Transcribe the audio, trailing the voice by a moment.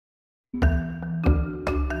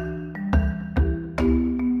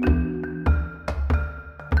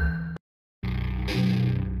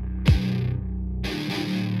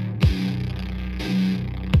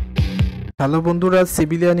Hello বন্ধুরা,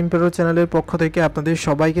 civilian emperor চ্যানেলের পক্ষ থেকে আপনাদের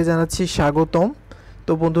সবাইকে জানাচ্ছি স্বাগতম।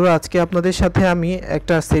 তো বন্ধুরা, আজকে আপনাদের সাথে আমি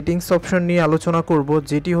একটা সেটিংস অপশন নিয়ে আলোচনা করব,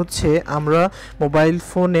 যেটি হচ্ছে আমরা মোবাইল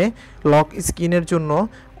ফোনে লক স্ক্রিনের জন্য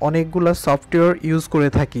অনেকগুলো সফটওয়্যার ইউজ করে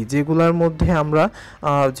থাকি, যেগুলোর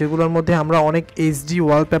মধ্যে আমরা অনেক এইচডি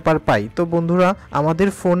ওয়ালপেপার পাই। তো বন্ধুরা, আমাদের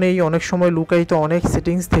ফোনেই অনেক সময় লুকায়িত অনেক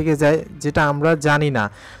সেটিংস থেকে যায় যেটা আমরা জানি না।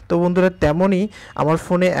 তো বন্ধুরা, তেমনই আমার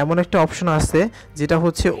ফোনে এমন একটা অপশন আছে যেটা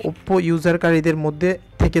হচ্ছে ওপ্পো ইউজারকারীদের মধ্যে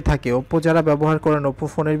থেকে থাকে। ওপ্পো যারা ব্যবহার করেন, ওপ্পো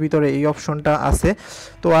ফোনের ভিতরে এই অপশনটা আছে।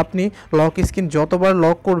 তো আপনি লক স্ক্রিন যতবার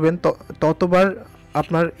লক করবেন ততবার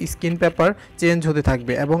আপনার স্ক্রিন পেপার চেঞ্জ হতে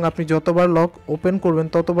থাকবে, এবং আপনি যতবার লক ওপেন করবেন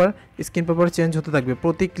ততবার স্ক্রিন পেপার চেঞ্জ হতে থাকবে।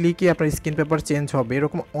 প্রতি ক্লিকে আপনার স্ক্রিন পেপার চেঞ্জ হবে।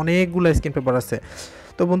 এরকম অনেকগুলো স্ক্রিন পেপার আছে।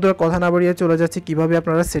 তো বন্ধুরা, কথা না বাড়িয়ে চলে যাচ্ছে কিভাবে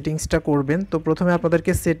আপনারা সেটিংসটা করবেন। তো প্রথমে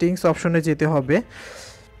আপনাদেরকে সেটিংস অপশনে যেতে হবে।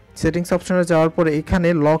 সেটিংস অপশনে যাওয়ার পরে এখানে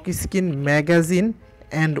lock screen magazine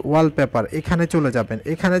and wallpaper এখানে চলে যাবেন।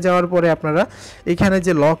 এখানে যাওয়ার পরে আপনারা এখানে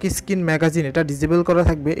যে লক স্ক্রিন ম্যাগাজিন এটা ডিসেবল করা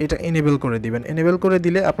থাকবে, এটা এনেবল করে দিবেন। এনেবল করে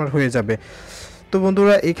দিলে আপনার হয়ে যাবে। তো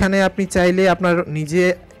বন্ধুরা, এখানে আপনি চাইলে আপনার নিজে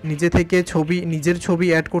থেকে নিজের ছবি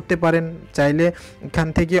অ্যাড করতে পারেন। চাইলে এখান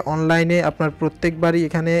থেকে অনলাইনে আপনার প্রত্যেকবারই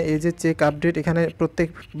এখানে এই যে চেক আপডেট, এখানে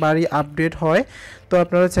প্রত্যেকবারই আপডেট হয়। তো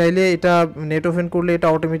আপনারা চাইলে এটা নেট ওপেন করলে এটা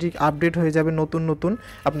অটোমেটিক আপডেট হয়ে যাবে। নতুন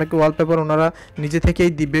আপনাকে ওয়ালপেপার ওনারা নিজে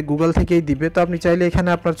থেকেই দিবে, গুগল থেকেই দিবে। তো আপনি চাইলে এখানে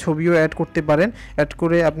আপনার ছবিও অ্যাড করতে পারেন। অ্যাড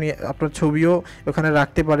করে আপনি আপনার ছবিও ওখানে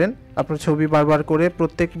রাখতে পারেন। আপনার ছবি বারবার করে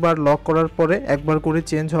প্রত্যেকবার লক করার পরে একবার করে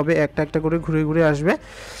চেঞ্জ হবে, একটা করে ঘুরে আসবে।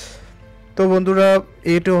 তো বন্ধুরা,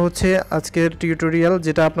 এটা হচ্ছে আজকের টিউটোরিয়াল,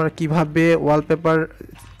 যেটা আপনারা কিভাবে ওয়ালপেপার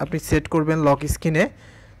আপনি সেট করবেন লক স্ক্রিনে।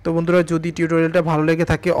 তো বন্ধুরা, যদি টিউটোরিয়ালটা ভালো লেগে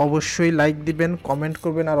থাকে অবশ্যই লাইক দিবেন, কমেন্ট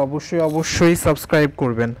করবেন, আর অবশ্যই সাবস্ক্রাইব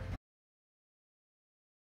করবেন।